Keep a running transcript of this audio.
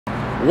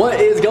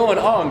What is going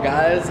on,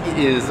 guys? It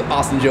is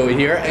Awesome Joey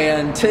here,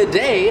 and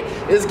today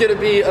is gonna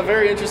be a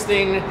very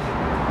interesting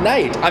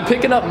night. I'm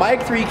picking up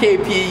Mike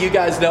 3KP. You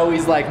guys know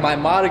he's like my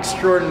mod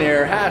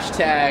extraordinaire,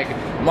 hashtag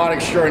mod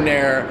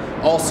extraordinaire,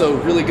 also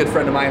really good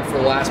friend of mine for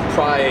the last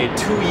probably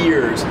 2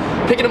 years.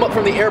 Picking him up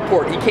from the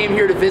airport. He came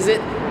here to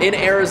visit in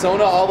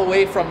Arizona all the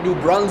way from New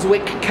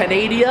Brunswick,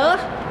 Canada.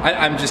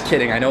 I'm just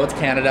kidding, I know it's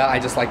Canada, I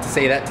just like to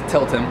say that to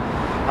tilt him.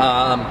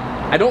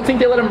 I don't think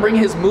they let him bring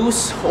his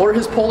moose or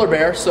his polar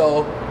bear,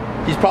 so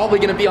he's probably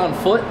gonna be on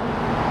foot.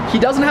 He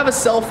doesn't have a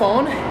cell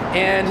phone,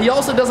 and he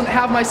also doesn't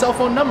have my cell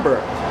phone number.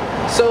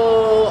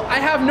 So I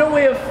have no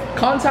way of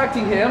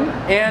contacting him,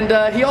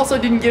 and he also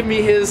didn't give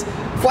me his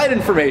flight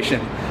information.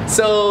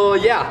 So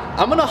yeah,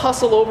 I'm gonna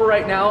hustle over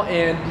right now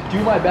and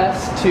do my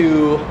best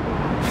to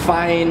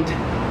find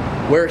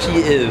where he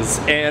is,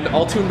 and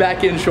I'll tune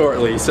back in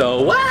shortly.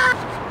 So what?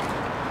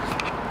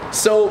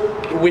 So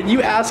when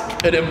you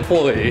ask an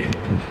employee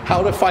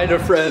how to find a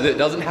friend that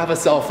doesn't have a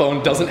cell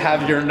phone, doesn't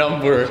have your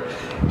number,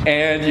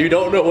 and you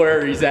don't know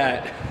where he's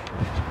at,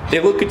 they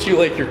look at you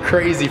like you're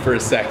crazy for a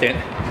second,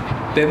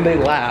 then they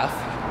laugh,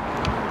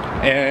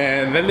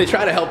 and then they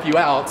try to help you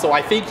out. So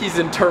I think he's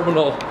in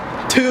Terminal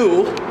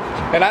 2,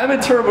 and I'm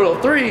in Terminal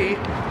 3,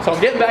 so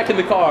I'm getting back in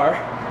the car.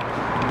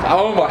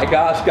 Oh my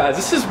gosh, guys,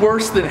 this is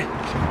worse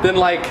than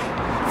like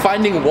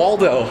finding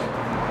Waldo.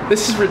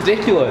 This is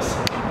ridiculous.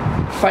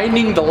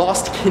 Finding the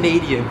lost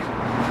Canadian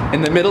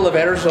in the middle of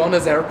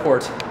Arizona's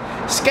airport.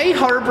 Sky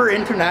Harbor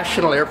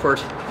International Airport.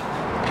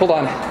 Hold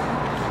on.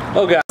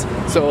 Oh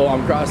guys. So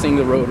I'm crossing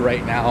the road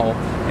right now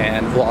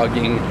and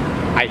vlogging.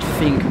 I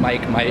think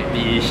Mike might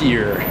be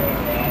here.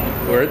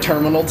 We're at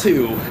Terminal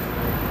 2.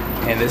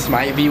 And this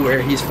might be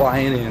where he's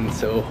flying in.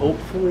 So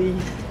hopefully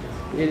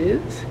it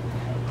is.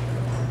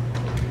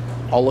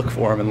 I'll look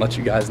for him and let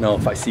you guys know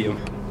if I see him.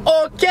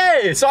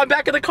 Okay, so I'm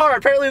back in the car.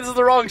 Apparently this is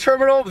the wrong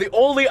terminal. The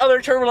only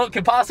other terminal it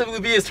could possibly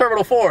be is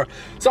Terminal 4.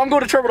 So I'm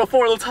going to Terminal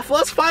 4.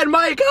 Let's find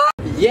Mike.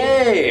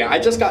 Yay! I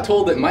just got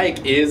told that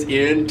Mike is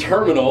in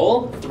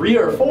Terminal 3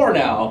 or 4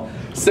 now.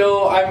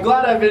 So I'm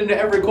glad I've been to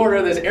every corner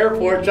of this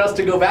airport just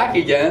to go back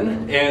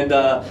again. And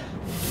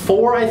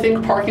 4, I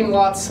think, parking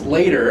lots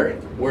later,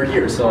 we're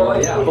here. So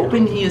yeah,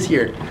 hoping he is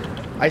here.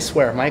 I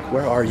swear, Mike,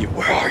 where are you?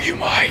 Where are you,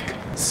 Mike?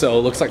 So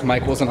it looks like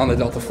Mike wasn't on the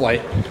Delta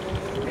flight.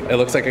 It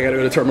looks like I gotta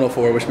go to Terminal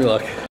 4, wish me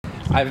luck.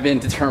 I've been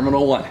to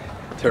Terminal 1,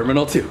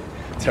 Terminal 2,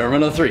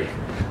 Terminal 3.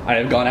 I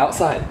have gone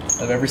outside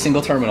of every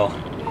single terminal,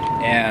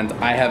 and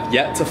I have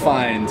yet to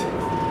find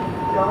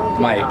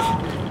Mike.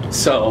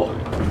 So,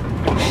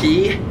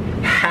 he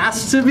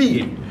has to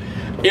be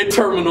in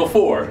Terminal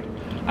 4.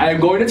 I am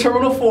going to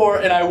Terminal 4,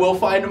 and I will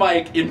find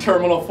Mike in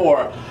Terminal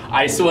 4.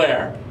 I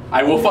swear,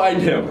 I will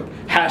find him.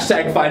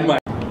 Hashtag find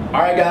Mike.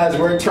 Alright guys,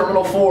 we're in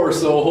Terminal 4,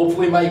 so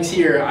hopefully Mike's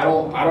here. I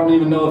don't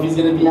even know if he's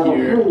gonna be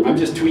here. I'm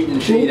just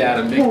tweeting shade at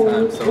him big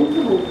time, so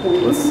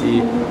let's see.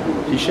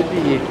 He should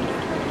be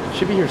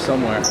here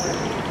somewhere.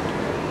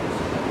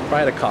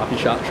 Probably at a coffee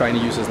shop trying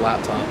to use his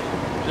laptop.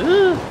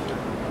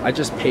 I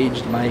just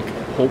paged Mike.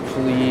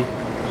 Hopefully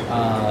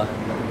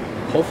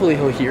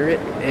he'll hear it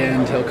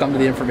and he'll come to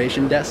the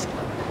information desk.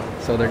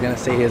 So they're gonna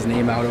say his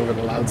name out over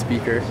the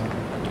loudspeaker,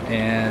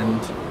 and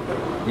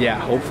yeah,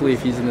 hopefully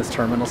if he's in this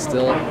terminal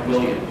still.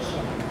 Williams.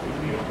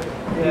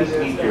 Please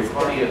keep your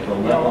party at the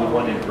level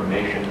 1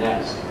 information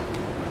desk.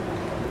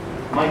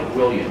 Mike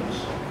Williams.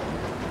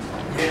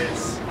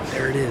 Yes,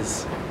 there it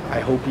is.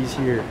 I hope he's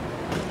here.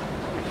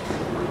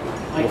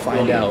 Mike We'll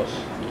find Williams.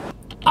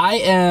 out. I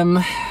am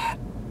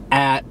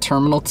at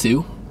Terminal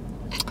 2.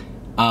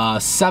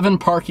 7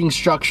 parking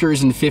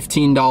structures and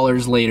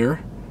 $15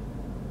 later.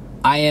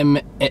 I am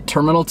at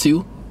Terminal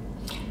 2.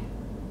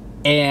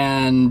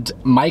 And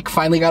Mike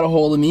finally got a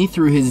hold of me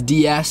through his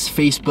DS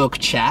Facebook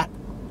chat,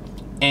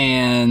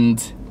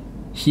 and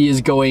he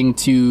is going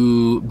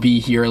to be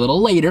here a little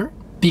later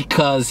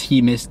because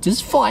he missed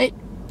his flight,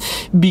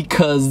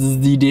 because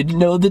he didn't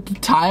know that the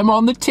time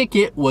on the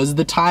ticket was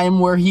the time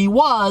where he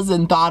was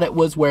and thought it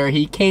was where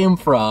he came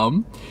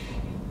from.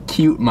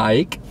 Cute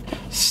Mike.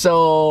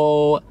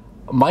 So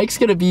Mike's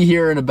gonna be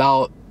here in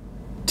about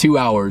 2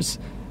 hours.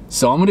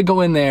 So I'm gonna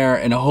go in there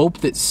and hope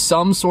that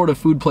some sort of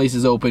food place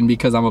is open,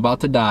 because I'm about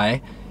to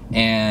die,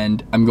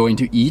 and I'm going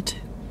to eat,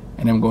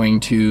 and I'm going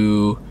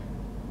to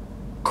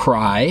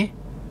cry,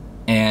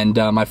 and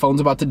my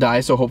phone's about to die,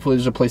 so hopefully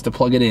there's a place to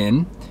plug it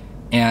in.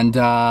 And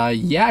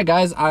yeah,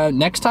 guys,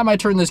 next time I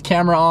turn this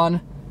camera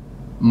on,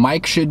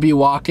 Mike should be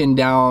walking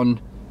down.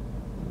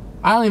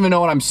 I don't even know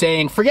what I'm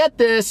saying. Forget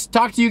this.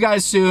 Talk to you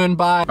guys soon.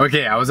 Bye.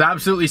 Okay, I was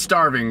absolutely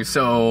starving,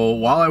 so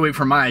while I wait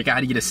for Mike, I had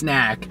to get a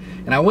snack.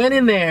 And I went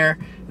in there,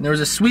 and there was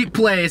a sweet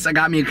place. I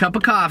got me a cup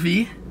of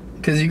coffee,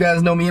 because you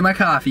guys know me and my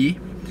coffee.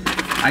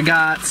 I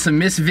got some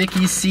Miss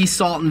Vicky's sea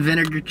salt and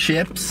vinegar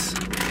chips.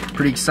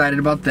 Pretty excited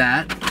about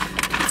that.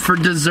 For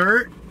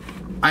dessert,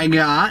 I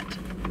got,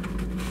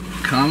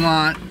 come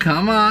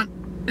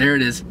on, there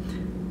it is,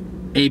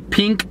 a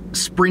pink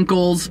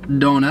sprinkles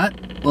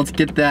donut. Let's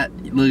get that,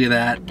 look at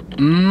that.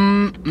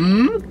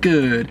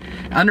 Good.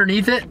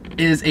 Underneath it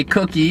is a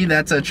cookie.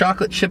 That's a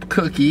chocolate chip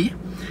cookie.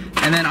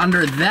 And then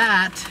under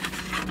that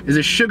is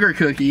a sugar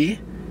cookie.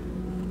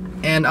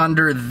 And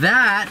under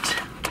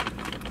that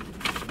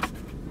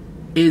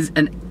is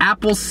an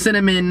apple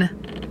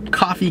cinnamon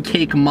coffee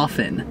cake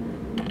muffin.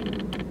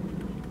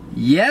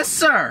 Yes,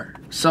 sir.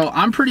 So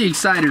I'm pretty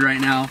excited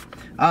right now.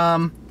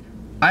 I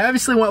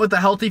obviously went with the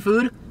healthy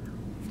food.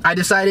 I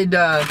decided,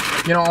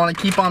 you know, I want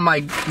to keep on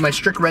my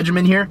strict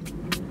regimen here.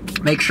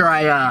 Make sure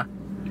I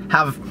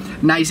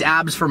have nice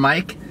abs for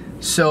Mike.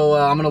 So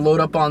I'm gonna load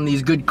up on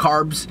these good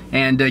carbs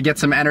and get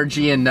some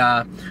energy and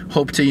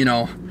hope to, you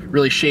know,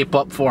 really shape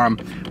up for him.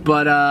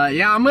 But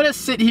yeah, I'm gonna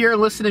sit here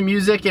and listen to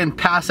music and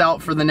pass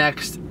out for the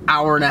next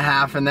hour and a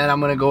half, and then I'm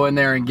gonna go in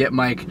there and get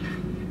Mike.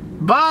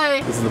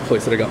 Bye! This is the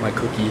place that I got my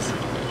cookies.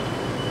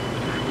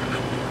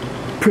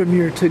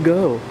 Premier to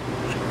go.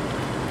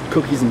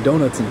 Cookies and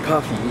donuts and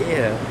coffee,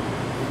 yeah.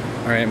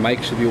 All right,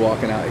 Mike should be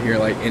walking out here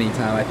like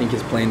anytime. I think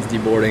his plane's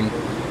deboarding.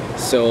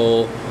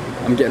 So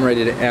I'm getting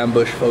ready to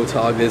ambush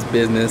photog this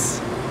business.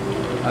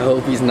 I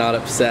hope he's not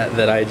upset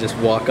that I just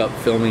walk up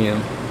filming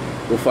him.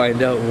 We'll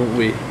find out, won't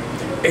we?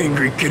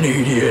 Angry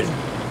Canadian.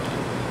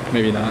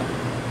 Maybe not.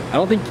 I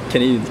don't think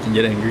Canadians can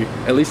get angry.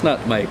 At least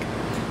not Mike.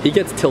 He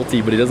gets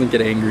tilty, but he doesn't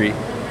get angry.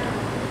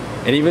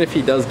 And even if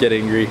he does get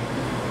angry,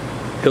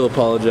 he'll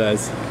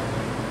apologize.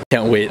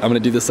 Can't wait. I'm gonna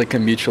do this like a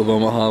Mutual of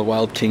Omaha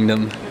Wild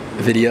Kingdom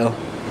video.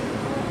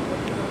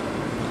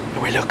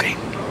 We're looking.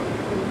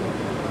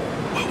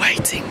 We're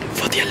waiting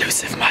for the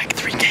elusive Mike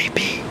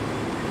 3KP.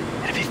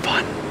 It'll be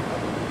fun.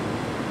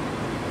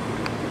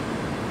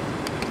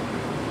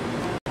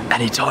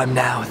 Anytime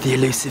now, the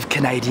elusive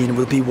Canadian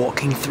will be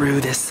walking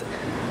through this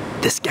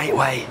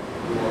gateway.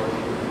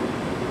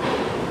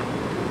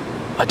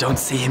 I don't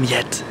see him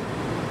yet.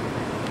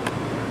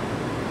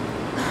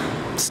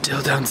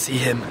 Still don't see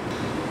him.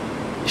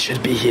 He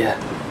should be here.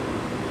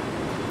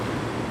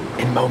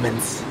 In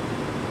moments.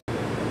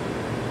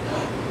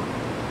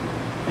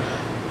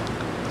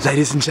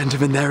 Ladies and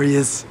gentlemen, there he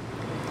is.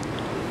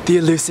 The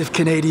elusive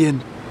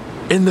Canadian.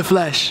 In the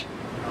flesh.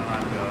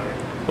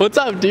 What's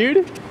up,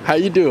 dude? How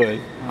you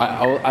doing?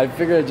 I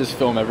figured I'd just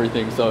film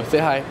everything, so say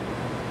hi.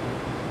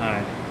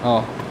 Hi.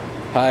 Oh,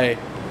 hi.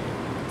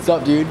 What's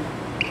up, dude?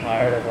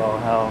 Tired as all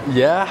hell.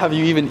 Yeah, have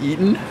you even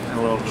eaten?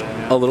 A little bit.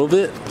 Yeah. A little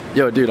bit?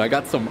 Yo, dude, I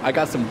got some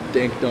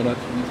dank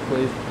donuts from this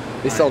place.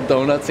 They sell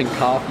donuts and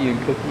coffee and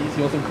cookies.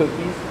 You want some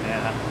cookies?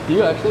 Yeah. Do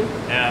you actually?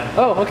 Yeah.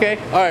 Oh, okay.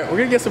 All right, we're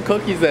gonna get some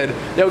cookies then.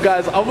 Yo,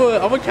 guys, I'm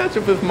gonna catch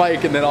up with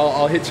Mike, and then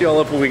I'll hit you all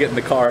up when we get in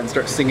the car and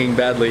start singing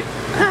badly.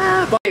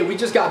 Okay, we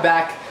just got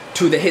back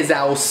to his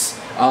house.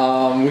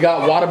 We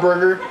got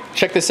Whataburger.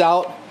 Check this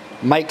out.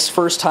 Mike's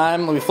first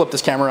time. Let me flip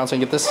this camera around so I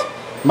can get this.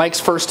 Mike's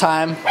first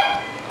time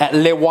at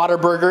Le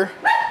Whataburger.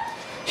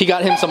 He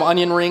got him some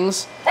onion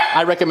rings.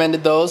 I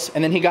recommended those.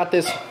 And then he got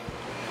this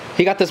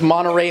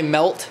Monterey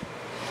Melt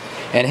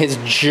and his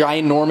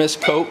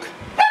ginormous Coke.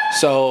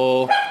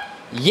 So,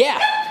 yeah.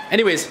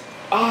 Anyways,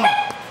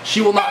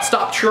 she will not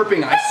stop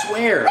chirping, I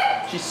swear.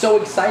 She's so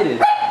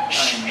excited.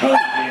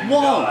 Hey,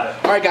 whoa.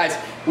 All right, guys.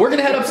 We're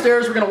gonna head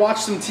upstairs. We're gonna watch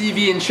some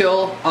TV and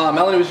chill.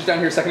 Melanie was just down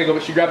here a second ago,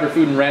 but she grabbed her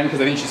food and ran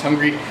because I think she's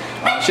hungry.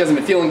 She hasn't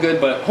been feeling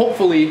good, but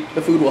hopefully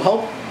the food will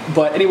help.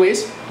 But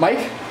anyways, Mike,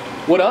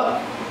 what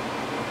up?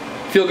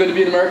 Feel good to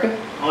be in America?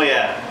 Oh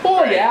yeah.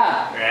 Oh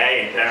yeah.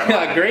 Great.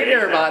 Yeah, great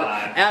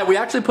everybody. We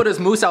actually put his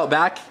moose out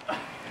back,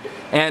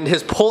 and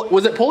his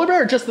was it polar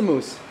bear or just the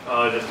moose?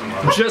 Oh, just the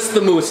moose. Just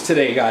the moose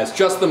today, guys.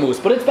 Just the moose.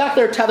 But it's back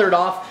there tethered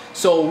off,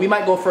 so we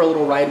might go for a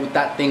little ride with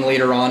that thing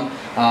later on.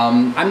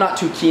 I'm not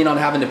too keen on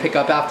having to pick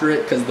up after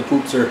it because the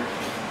poops are.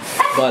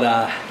 But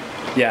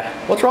yeah.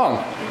 What's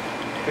wrong?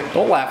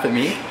 Don't laugh at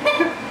me.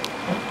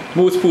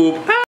 Moose poop.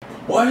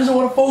 Why does it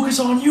want to focus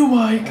on you,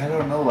 Mike? I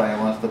don't know why it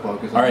wants to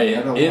focus on All right, me.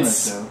 I don't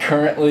it's want it to.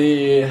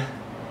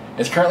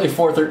 currently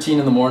 4:13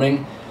 in the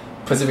morning,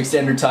 Pacific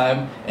Standard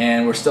Time,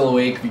 and we're still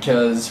awake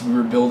because we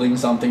were building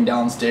something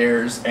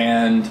downstairs,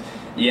 and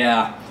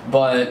yeah.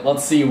 But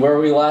let's see, where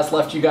we last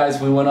left you guys,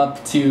 we went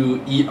up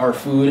to eat our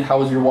food. How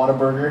was your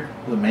Whataburger?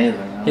 It was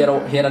amazing. He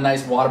had a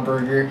nice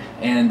Whataburger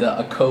and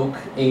a Coke,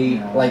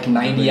 like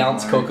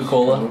 90-ounce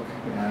Coca-Cola.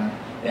 Yeah.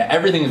 Yeah,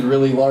 everything's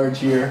really large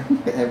here.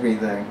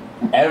 Everything.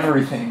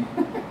 Everything.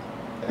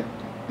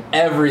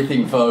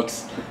 Everything,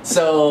 folks.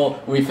 So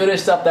we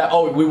finished up that.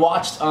 Oh, we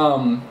watched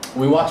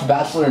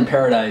Bachelor in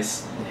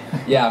Paradise.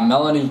 Yeah,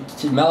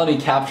 Melanie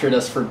captured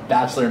us for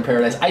Bachelor in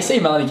Paradise. I say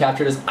Melanie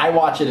captured us. I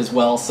watch it as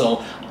well.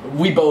 So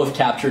we both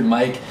captured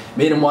Mike.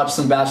 Made him watch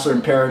some Bachelor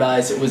in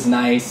Paradise. It was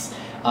nice.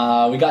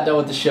 We got done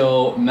with the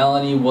show.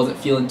 Melanie wasn't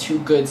feeling too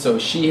good, so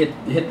she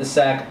hit the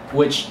sack,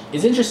 which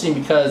is interesting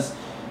because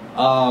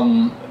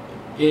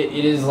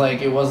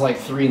it was like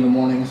 3 in the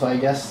morning. So I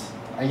guess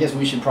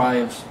we should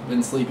probably have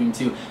been sleeping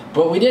too,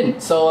 but we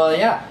didn't. So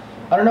yeah,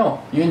 I don't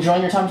know. You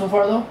enjoying your time so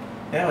far though?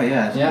 Yeah,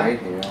 it's great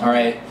here. All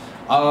right,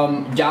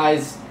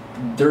 guys,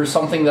 there's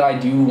something that I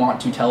do want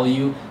to tell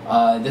you.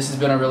 This has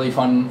been a really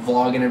fun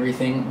vlog and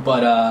everything,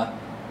 but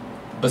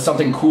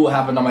something cool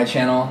happened on my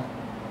channel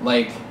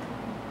like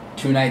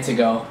 2 nights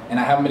ago, and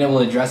I haven't been able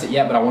to address it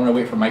yet, but I wanted to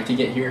wait for Mike to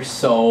get here.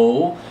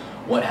 So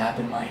what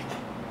happened, Mike?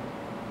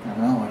 I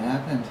don't know what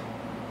happened.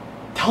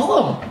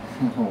 Tell them.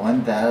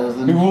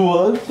 1,000.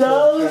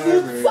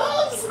 1,000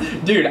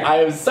 subs! Dude, I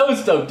am so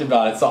stoked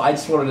about it. So I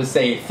just wanted to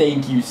say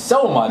thank you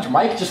so much.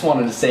 Mike just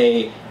wanted to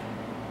say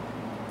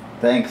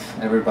Thanks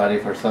everybody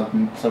for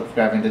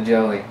subscribing to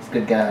Joey. He's a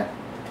good guy.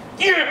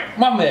 yeah,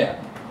 my man.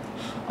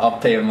 I'll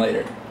pay him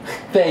later.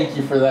 Thank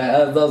you for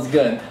that. That was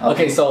good.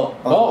 Okay, so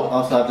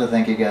Also have to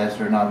thank you guys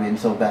for not being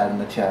so bad in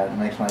the chat. It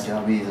makes my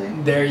job easy.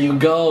 there you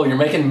go. You're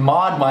making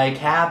Mod Mike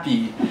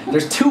happy.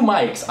 There's two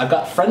mics. I've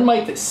got Friend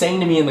Mike that's saying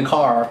to me in the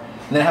car,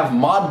 and then I have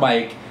Mod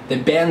Mike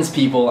that bans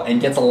people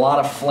and gets a lot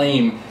of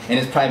flame in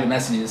his private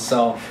messages.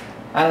 So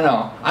I don't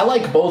know. I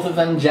like both of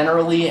them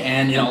generally,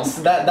 and you know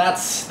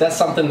that's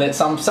something that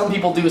some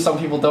people do, some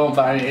people don't.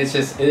 But it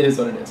is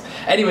what it is.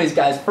 Anyways,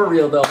 guys, for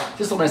real though,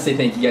 just want to say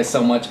thank you guys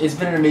so much. It's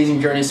been an amazing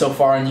journey so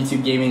far on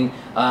YouTube gaming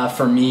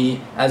for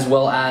me, as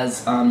well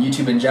as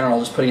YouTube in general.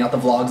 Just putting out the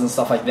vlogs and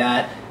stuff like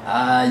that.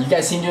 You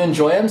guys seem to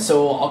enjoy them,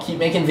 so I'll keep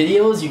making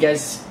videos. You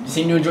guys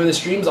seem to enjoy the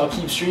streams. I'll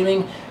keep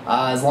streaming.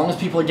 As long as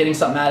people are getting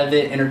something out of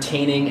it,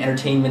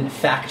 entertainment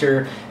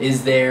factor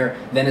is there,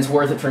 then it's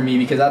worth it for me,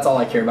 because that's all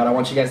I care about. I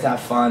want you guys to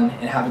have fun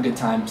and have a good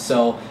time.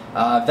 So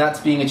if that's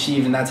being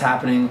achieved and that's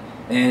happening,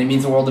 and it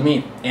means the world to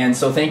me. And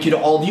so thank you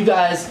to all of you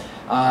guys.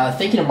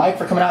 Thank you to Mike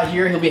for coming out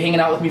here. He'll be hanging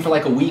out with me for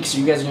like a week, so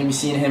you guys are going to be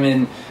seeing him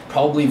in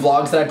probably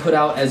vlogs that I put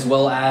out, as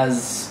well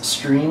as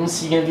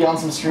streams. He's going to be on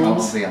some streams?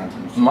 I'll be on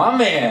some streams. My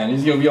man,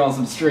 he's going to be on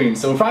some streams.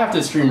 So we'll probably have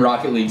to stream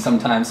Rocket League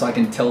sometime so I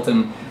can tilt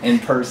him in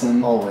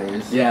person.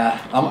 Always.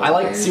 Yeah, I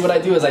like to see what I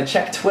do is I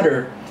check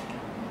Twitter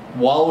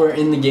while we're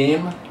in the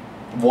game.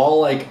 While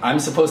like I'm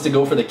supposed to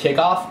go for the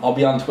kickoff, I'll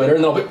be on Twitter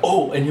and they'll be,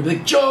 oh, and you'll be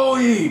like,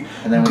 Joey,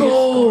 And then we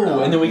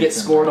go! And then we get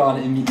scored on,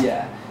 and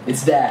yeah,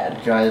 it's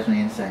dad. Drives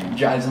me insane.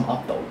 Drives him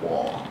up the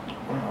wall.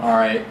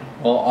 Alright,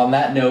 well on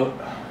that note,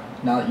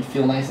 now that you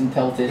feel nice and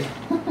tilted,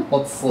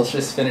 let's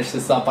just finish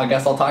this up. I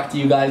guess I'll talk to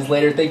you guys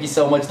later. Thank you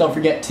so much. Don't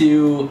forget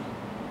to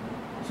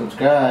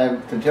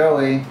Subscribe to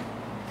Joey.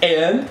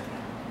 and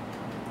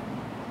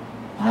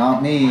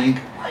Not me.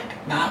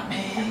 not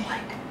me.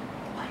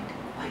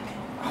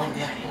 Oh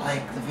yeah,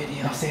 like the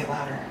video. Now say it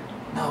louder.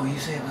 No, you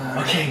say it loud.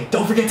 Okay,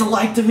 don't forget to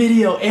like the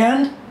video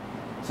and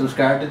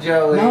Subscribe to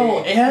Joey. no,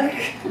 and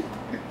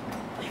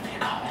leave me a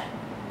comment.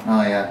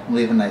 Oh yeah,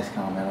 leave a nice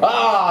comment.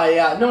 Ah,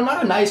 yeah, no,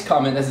 not a nice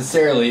comment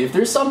necessarily. If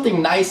there's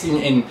something nice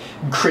and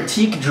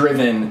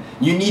critique-driven,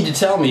 you need to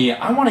tell me.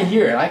 I want to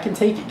hear it. I can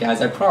take it, guys,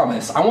 I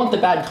promise. I want the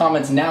bad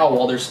comments now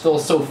while there's still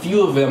so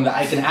few of them that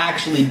I can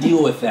actually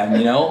deal with them,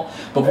 you know?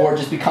 Before it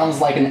just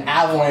becomes like an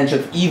avalanche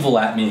of evil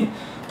at me.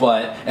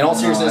 But, in all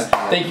seriousness,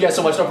 thank you guys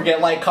so much. Don't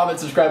forget, like,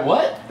 comment, subscribe.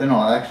 What? Then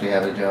I'll actually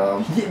have a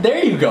job.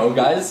 There you go,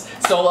 guys.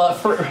 So,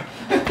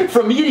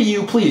 from me to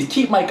you, please,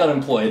 keep Mike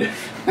unemployed.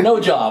 No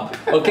job,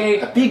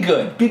 okay? Be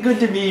good. Be good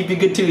to me. Be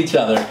good to each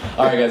other.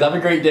 All right, guys, have a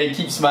great day.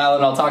 Keep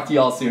smiling. I'll talk to you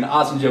all soon.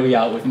 Awesome Joey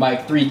out with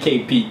Mike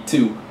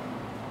 3KP2.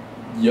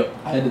 Yep,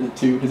 I added the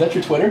 2. Is that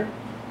your Twitter?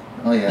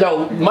 Oh yeah.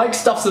 Yo, Mike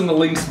stuff's in the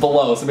links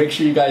below, so make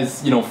sure you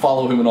guys,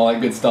 follow him and all that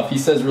good stuff. He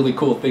says really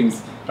cool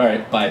things. All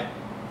right, bye.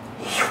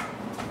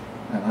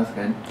 Oh, that's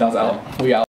good. That was out. We out.